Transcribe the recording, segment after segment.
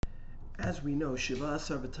As we know, Shiva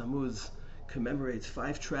Asar B'Tammuz commemorates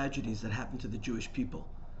 5 tragedies that happened to the Jewish people.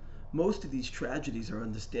 Most of these tragedies are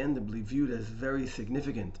understandably viewed as very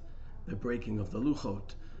significant. The breaking of the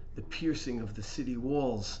Luchot, the piercing of the city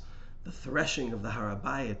walls, the threshing of the Har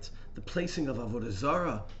HaBayit, the placing of Avodah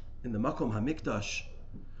Zarah in the Makom HaMikdash.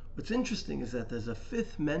 What's interesting is that there's a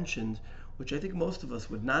 5th mentioned, which I think most of us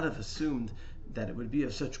would not have assumed that it would be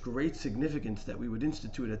of such great significance that we would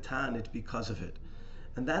institute a Ta'anit because of it.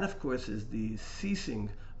 And that, of course, is the ceasing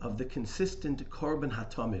of the consistent Korban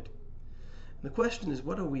HaTamid. The question is,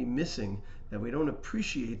 what are we missing that we don't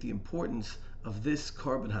appreciate the importance of this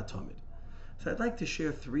Korban HaTamid? So I'd like to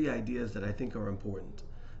share 3 ideas that I think are important.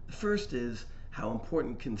 The first is how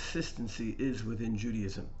important consistency is within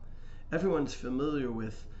Judaism. Everyone's familiar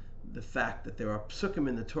with the fact that there are psukim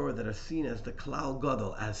in the Torah that are seen as the Klal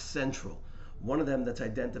Gadol, as central. One of them that's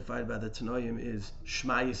identified by the Tanoim is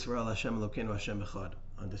Shema Yisrael Hashem Elokeinu Hashem Echad,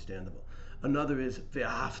 understandable. Another is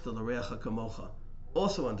Ve'ahavta l'reacha kamocha,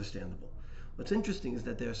 also understandable. What's interesting is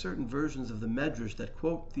that there are certain versions of the Medrash that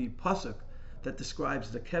quote the pasuk that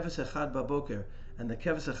describes the Keves Echad Baboker and the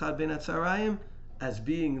Keves Echad Ben Atzarayim as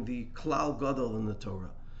being the Klal Gadol in the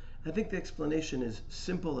Torah. I think the explanation is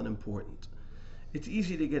simple and important. It's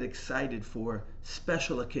easy to get excited for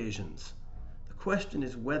special occasions. The question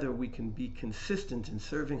is whether we can be consistent in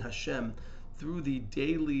serving Hashem through the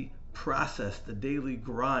daily process, the daily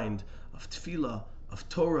grind of tefillah, of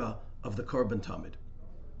Torah, of the Korban Tamid.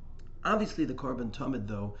 Obviously, the Korban Tamid,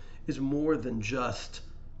 though, is more than just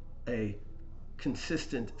a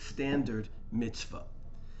consistent, standard mitzvah.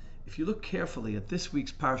 If you look carefully at this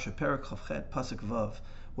week's Parsha, Perek Chavchet, Pasuk Vav,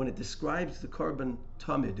 when it describes the Korban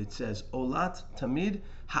Tamid, it says, Olat Tamid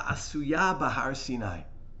Ha'asuya Bahar Sinai.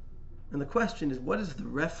 And the question is, what is the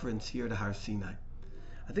reference here to Har Sinai?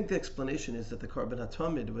 I think the explanation is that the Korban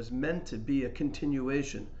HaTamid was meant to be a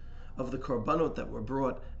continuation of the Korbanot that were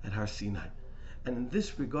brought at Har Sinai. And in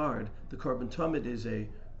this regard, the Korban Tamid is a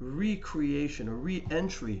recreation, a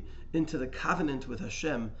re-entry into the covenant with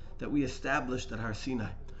Hashem that we established at Har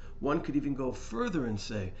Sinai. One could even go further and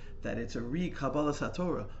say that it's a re-Kabbalas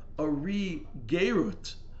HaTorah, a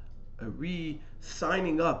re-Gerut, a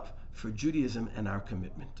re-signing up for Judaism and our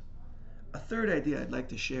commitment. A third idea I'd like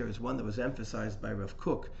to share is one that was emphasized by Rav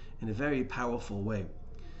Kook in a very powerful way.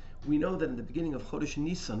 We know that in the beginning of Chodesh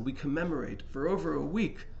Nisan, we commemorate for over a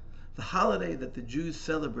week the holiday that the Jews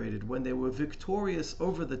celebrated when they were victorious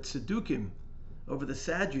over the Tzedukim, over the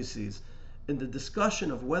Sadducees, in the discussion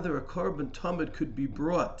of whether a Korban Tamid could be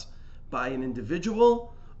brought by an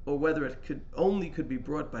individual or whether it only could be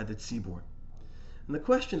brought by the Tzibor. And the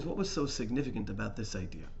question is, what was so significant about this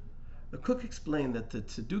idea? The Kook explained that the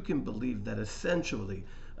Tzedukim believed that essentially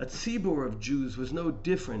a Tzibor of Jews was no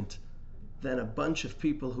different than a bunch of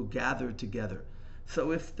people who gathered together.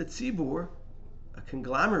 So if the Tzibor, a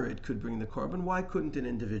conglomerate, could bring the Korban, why couldn't an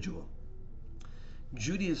individual?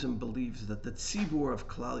 Judaism believes that the Tzibor of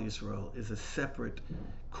Klal Yisrael is a separate,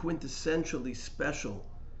 quintessentially special,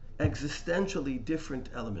 existentially different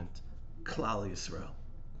element, Klal Yisrael.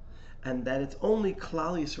 And that it's only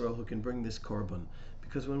Klal Yisrael who can bring this Korban,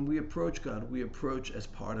 because when we approach God, we approach as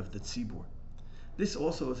part of the Tzibor. This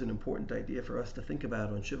also is an important idea for us to think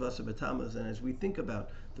about on Shiva Asar B'Tammuz, and as we think about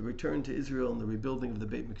the return to Israel and the rebuilding of the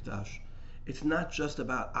Beit Mikdash, it's not just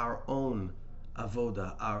about our own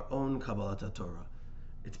avoda, our own Kabbalat Torah.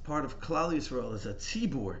 It's part of Klal Yisrael as a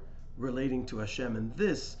tzibur relating to Hashem, and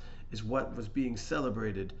this is what was being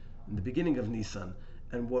celebrated in the beginning of Nisan,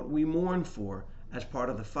 and what we mourn for as part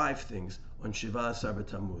of the 5 things on Shiva Asar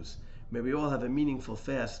B'Tammuz. May we all have a meaningful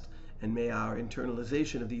fast, and may our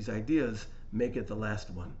internalization of these ideas make it the last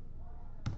one.